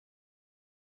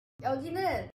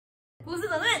여기는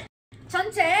보수동은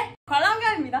전체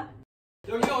관람가입니다.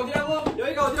 여기가 어디라고?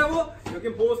 여기가 어디라고?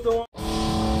 여긴 보수동.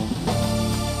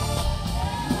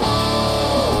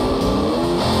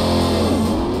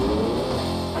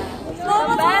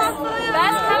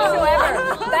 Best capsule ever.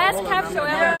 Best capsule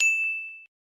ever.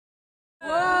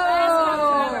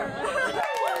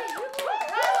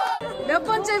 몇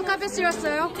번째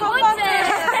카페스였어요? 첫 번째.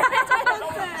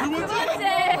 두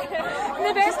번째.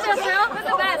 근데 베스트였어요?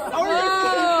 Best.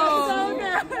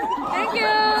 땡큐.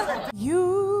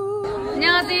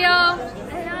 안녕하세요.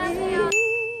 안녕하세요.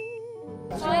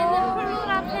 저희는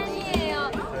플로라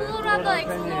팬이에요. 플로라 더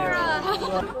엑스플로라.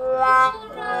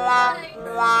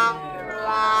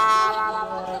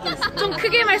 좀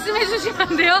크게 말씀해 주시면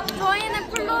안 돼요? 저희는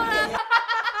플로라.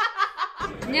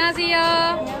 안녕하세요.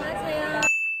 안녕하세요.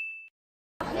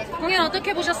 공연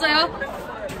어떻게 보셨어요?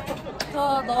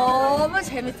 저 너무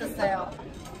재밌었어요.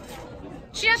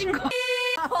 취하신 거?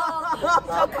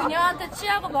 저 그녀한테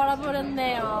취하고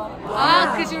말아버렸네요.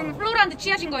 아, 그 지금 플로라한테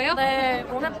취하신 거예요? 네,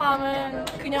 오늘 밤은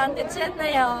그녀한테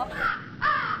취했네요.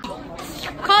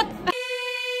 컷!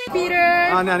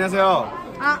 비를. 아, 네,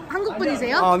 안녕하세요. 아, 한국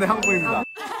분이세요? 아, 네, 한국분입니다.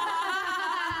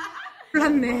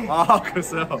 몰랐네. 아,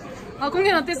 그랬어요. 아,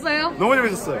 공연 어땠어요? 너무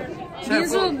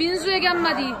재밌었어요. 민수에게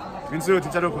한마디. 민수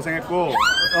진짜로 고생했고.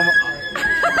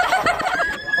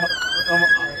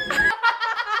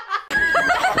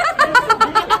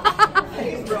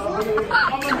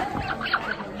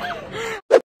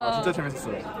 진짜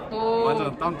재밌었어요. 오.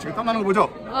 완전 지금 땀 나는 거 보죠?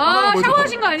 아,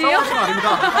 샤워하신 거 아니에요? 샤워하신 거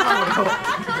아닙니다. 땀 나는 거예요.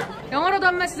 영어로도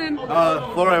한 말씀.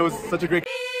 Flora, it was such a great.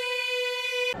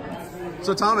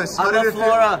 So Thomas, how did it feel?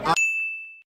 Flora.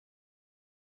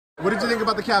 What did you think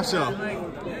about the cap show?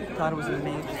 Thought it was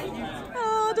amazing.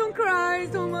 Oh, don't cry,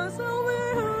 Thomas.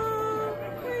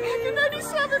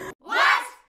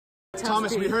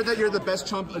 Thomas, we heard that you're the best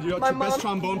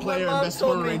trombone player and best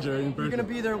horn ranger in You're gonna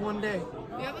Berkeley. be there one day.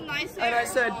 You have a nice And I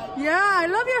said, Yeah, I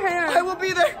love your hair. I will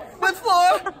be there with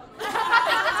Flora.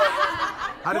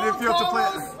 How did it feel to play?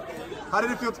 How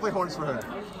did it feel to play horns for her?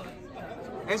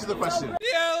 Answer the question.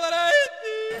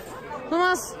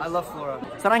 토마스, I love Flora.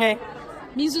 사랑해.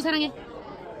 민수 사랑해.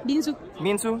 민수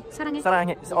민수. 사랑해.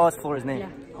 사랑해. Oh, it's Flora's name.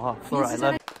 Oh, Flora, I 민수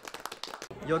love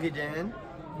you. 여기는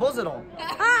보수동.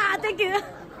 아, 땡큐.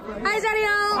 Hi,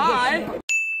 자리형. Hi.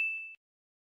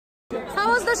 How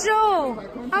was the show?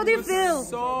 How do you feel?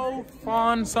 So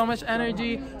fun, so much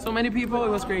energy, so many people.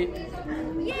 It was great.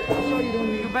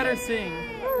 You better sing,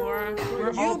 Laura.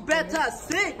 You better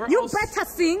sing. You better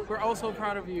sing. We're all so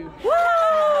proud of you.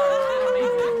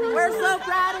 We're so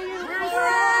proud of you.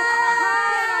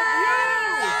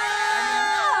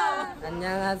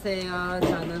 안녕하세요.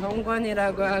 저는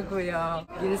홍권이라고 하고요.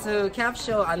 민수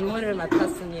캡쇼 안무를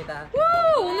맡았습니다.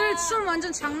 우, 오늘 춤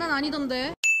완전 장난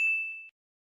아니던데.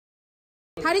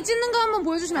 다리 찢는 거 한번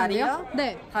보여주시면 안 돼요? 다리요?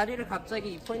 네. 다리를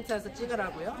갑자기 이 포인트에서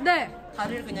찍으라고요? 네.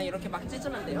 다리를 그냥 이렇게 막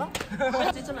찢으면 돼요?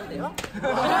 막 찢으면 돼요?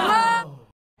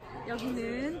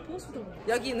 여기는 보수동.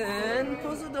 여기는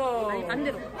보수동. 아니,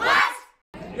 반대로.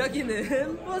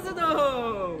 여기는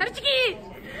보수동. 다리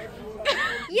찢기!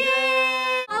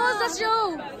 Yeah! How was the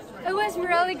show? It was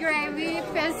really great. We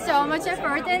put so much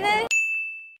effort in it.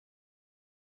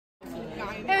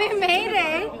 And we made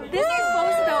it. This is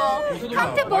Bosudo.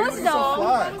 Come to Bosudo.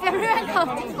 Everyone come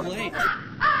to Bosudo.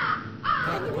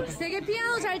 되게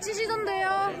피아노 잘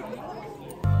치시던데요.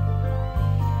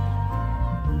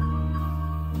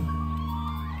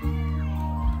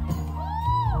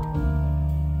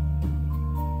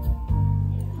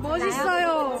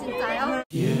 멋있어요. 진짜요?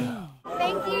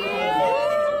 Thank you.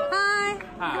 Hi.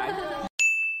 Hi.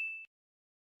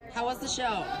 How was the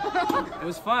show? It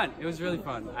was fun. It was really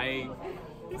fun.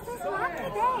 This is lucky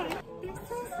day. This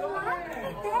is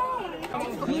lucky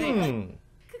day.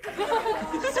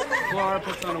 Flora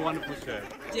puts on a wonderful show.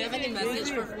 Do you have any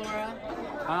message for Flora?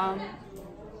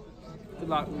 Good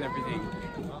luck with everything.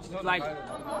 Like,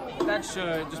 that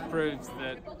show just proves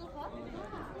that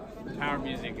our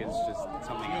music is just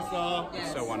something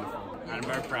so wonderful. And I'm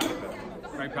very proud of it.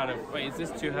 Very proud of. Wait, is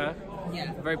this to her?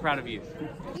 Yeah. Very proud of you.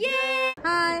 Yeah.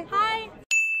 Hi. Hi.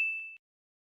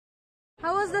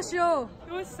 How was the show?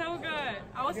 It was so good.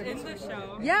 I was in the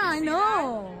show. Yeah, I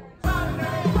know.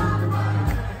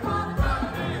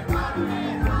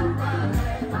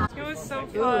 It was so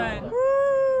fun.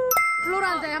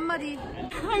 플로라한테 한마디.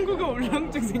 한국어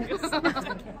울렁증 생겼어.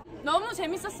 너무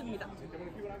재밌었습니다.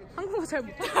 한국어 잘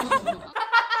못해.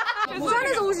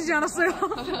 부산에서 오시지 않았어요?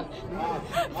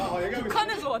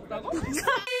 북한에서 왔다고?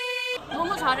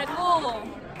 너무 잘했고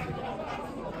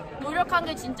노력한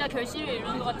게 진짜 결실을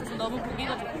이루는 것 같아서 너무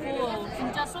보기가 좋고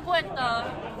진짜 수고했다.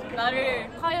 나를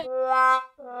하여.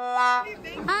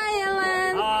 Hi,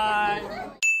 Ellen. Hi.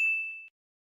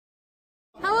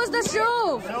 How was the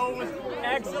show? Show was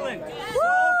excellent.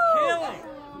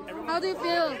 How do you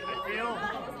feel? I feel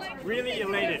really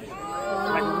elated,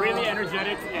 like really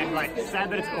energetic, and like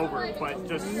sad that it's over, but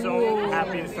just so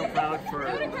happy and so proud for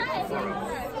Flora.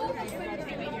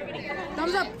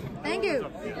 Thumbs up. Thank you.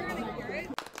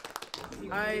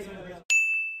 Hi.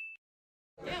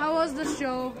 How was the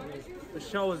show? The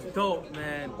show was dope,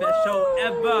 man. Best show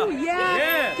ever.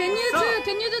 Yeah. Can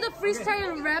you do the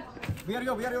freestyle rap? We gotta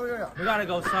go. We gotta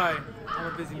go. Sorry, I'm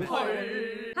a busy man.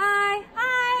 Hi.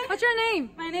 Hi. What's your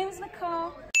name? My name is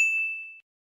Nicole.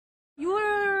 You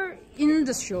were in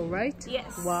the show, right?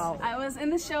 Yes. Wow. I was in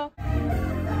the show.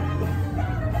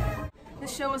 The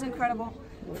show was incredible.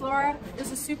 Flora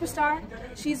is a superstar.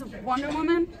 She's a Wonder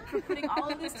Woman for putting all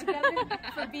of this together,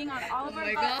 for being on all of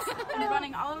our butts and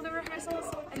running all of the rehearsals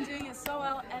and doing it so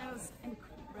well, and it was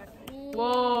incredible.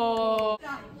 Whoa.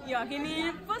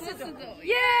 여기는보수동.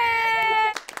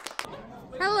 Yay!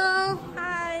 Hello.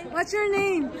 Hi. What's your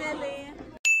name? Lily.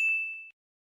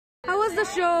 How was the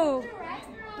show?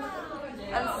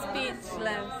 I'm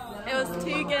speechless. It was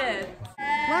too good.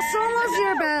 What song was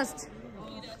your best?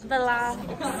 The last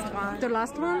one. The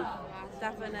last one?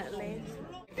 Definitely.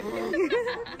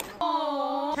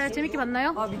 잘 재밌게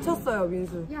봤나요? 아 미쳤어요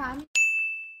민수.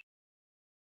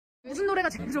 무슨 노래가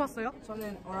제일 좋았어요?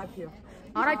 저는 RIP요.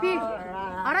 R.I.P.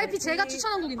 R.I.P. 제가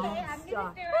추천한 곡인데.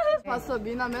 진짜. 봤어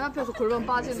미나 맨 앞에서 골반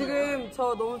빠지는. 지금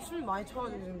저 너무 춤 많이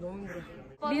춰가지고 지금 너무 힘들어.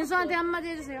 민수한테 한마디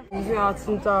해주세요. 민수야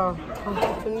진짜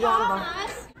존경한다.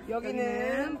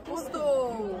 여기는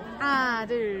보수동. 하나,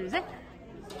 둘, 셋.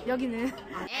 여기는.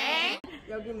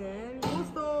 여기는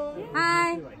보수동.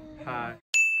 Hi. Hi.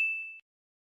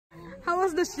 How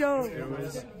was the show? It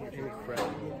was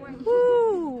incredible.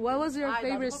 Woo! What was your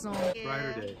favorite song?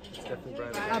 Brighter day. It's definitely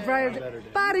brighter day. Brighter day.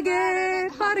 빠르게,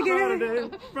 빠르게.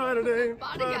 Brighter day.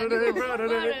 Brighter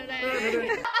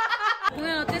day.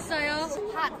 공연 어땠어요?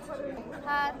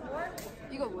 핫.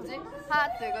 이거 뭐지?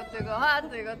 핫 뜨거 뜨거 핫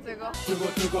뜨거 뜨거.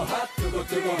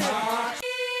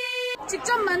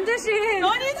 직접 만드신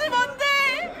너희지 뭔데?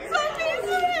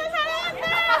 손민수를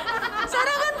사랑한다.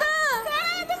 사랑한다.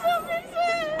 사랑한다 손민수.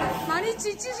 많이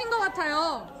지치신 것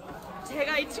같아요.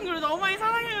 제가 이 친구를 너무 많이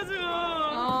사랑해가지고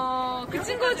그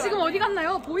친구 지금 어디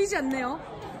갔나요? 보이지 않네요.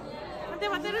 한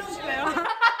대만 때려주실래요?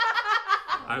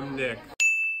 I'm Nick.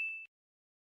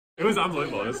 It was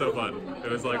unbelievable. It was so fun.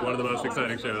 It was like one of the most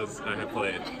exciting shows I have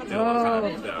played in a long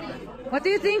time. Yeah. What do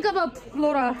you think about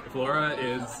Flora? Flora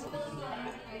is.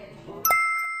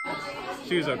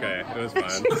 She was okay. It was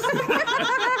fun.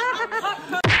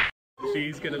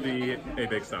 She's gonna be a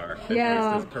big star. If Yeah.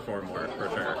 Grace does perform more for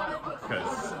sure.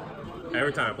 Because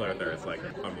every time I play with her, it's like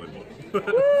unbelievable. So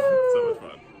much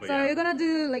fun. But So yeah. you're gonna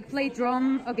do like play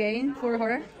drum again for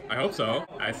her? I hope so.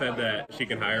 I said that she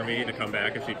can hire me to come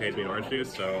back if she pays me orange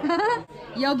juice. So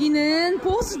여기는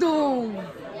보수동.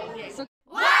 So,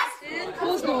 what?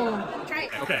 보수동.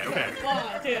 okay.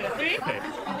 1, 2, 3. Okay.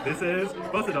 This is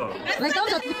Bosadong. Like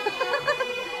thumbs up.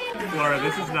 Laura,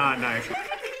 this is not nice.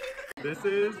 This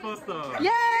is Bosadong. 예!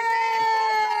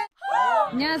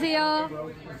 안녕하세요.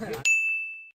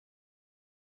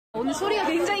 오늘 소리가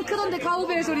굉장히 크던데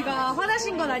가오벨 소리가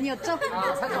화나신 건 아니었죠?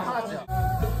 살짝 화났죠.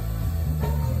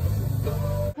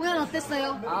 공연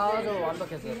어땠어요? 아주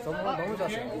완벽했어요. 너무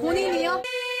좋았어요. 본인이요?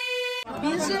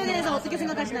 민수에 대해서 어떻게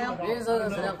생각하시나요? 민수는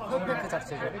그냥 퍼펙트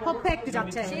자체죠. 퍼펙트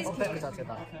자체. 퍼펙트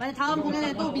자체다. 만약 다음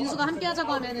공연에 또 민수가 함께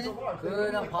하자고 하면은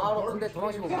그냥 바로 군대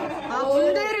도망치고 가.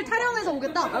 군대를 타령해서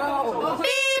오겠다? 사랑하고.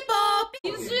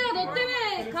 민수야 너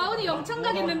때문에 가온이 영창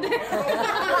가겠는데?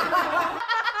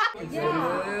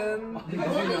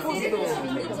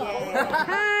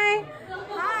 Hi.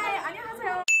 Hi,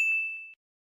 안녕하세요.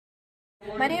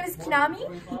 My name is Kinami.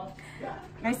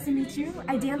 Nice to meet you.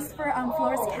 I danced for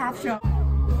Flora's calf show.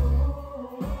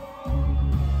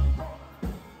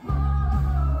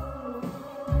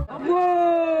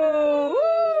 Whoa!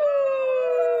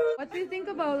 What do you think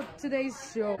about today's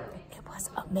show? It was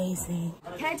amazing.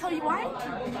 Can I tell you why?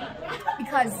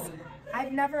 Because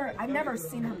I've never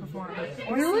seen her perform.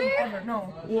 Or Really? seen ever. No.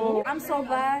 Whoa. I'm so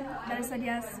glad that I said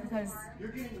yes because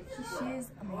she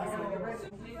is amazing.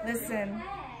 Listen,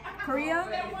 Korea,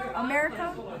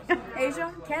 America,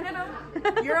 Asia, Canada,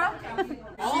 Europe.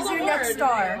 She's your next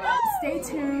star. Stay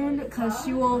tuned because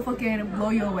she will fucking blow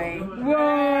you away.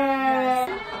 Whoa!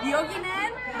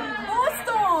 여기는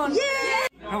보수동. Yeah!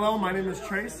 Hello, my name is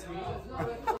Trace.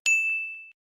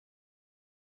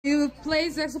 You play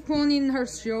saxophone in her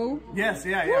show? Yes,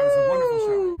 yeah, it was a wonderful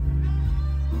show.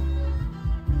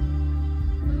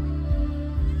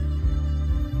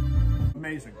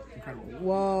 amazing, incredible.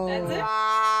 Whoa.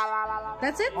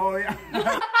 That's it? Oh yeah.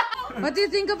 What do you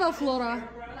think about Flora?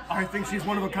 I think she's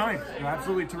one of a kind. You're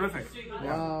absolutely terrific.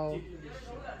 Wow.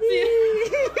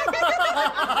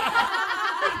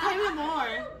 Tell me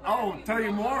more. Oh, tell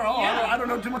you more? Oh, yeah. I don't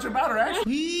know too much about her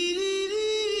actually.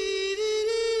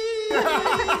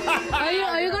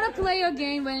 Are you gonna play a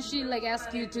game when she like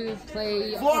asks you to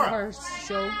play her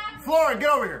show? Flora, get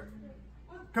over here.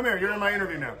 Come here, you're in my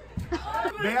interview now.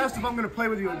 They asked if I'm gonna play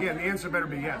with you again. The answer better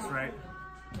be yes, right?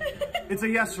 It's a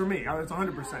yes for me. It's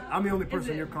 100%. I'm the only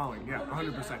person you're calling. Yeah,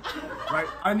 100%. Right?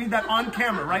 I need that on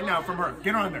camera right now from her.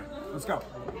 Get her on there. Let's go.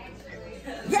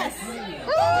 Yes!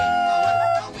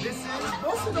 This is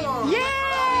Bosudo. Yeah!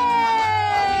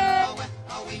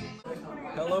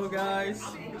 Hello guys,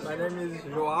 my name is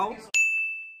Joao.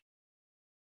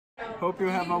 Hope you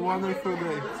have a wonderful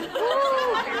day.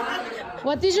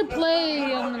 What did you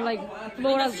play on like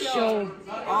Flora's show?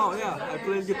 Oh yeah, I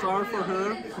played guitar for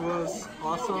her. It was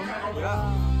awesome.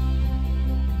 Yeah.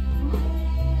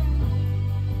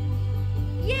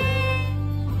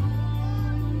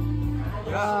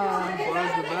 Yeah, it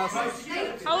was the best.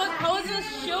 How was the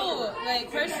show,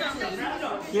 like, personally?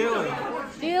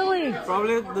 Killing.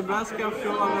 Probably the best camp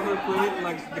show I've ever played.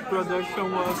 Like, the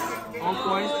production was on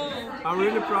point. I'm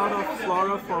really proud of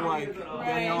Flora for, like,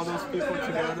 getting all those people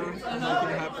together and making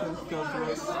it happen because it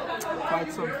was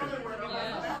quite something.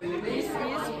 This is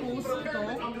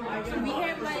보수동. We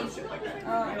have, like,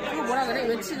 이거 뭐라 그래?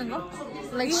 외치는 거?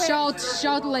 Like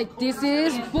shout like this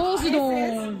is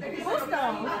보수동.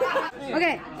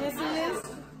 Okay. This is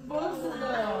보수동.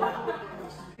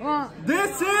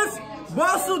 This is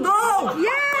보수동!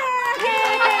 Yeah!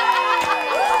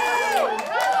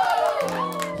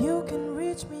 You can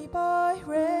reach me by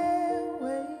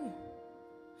railway.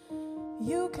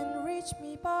 You can reach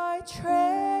me by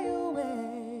trailway.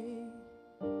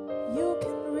 You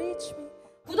can reach me.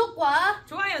 구독과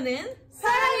좋아요는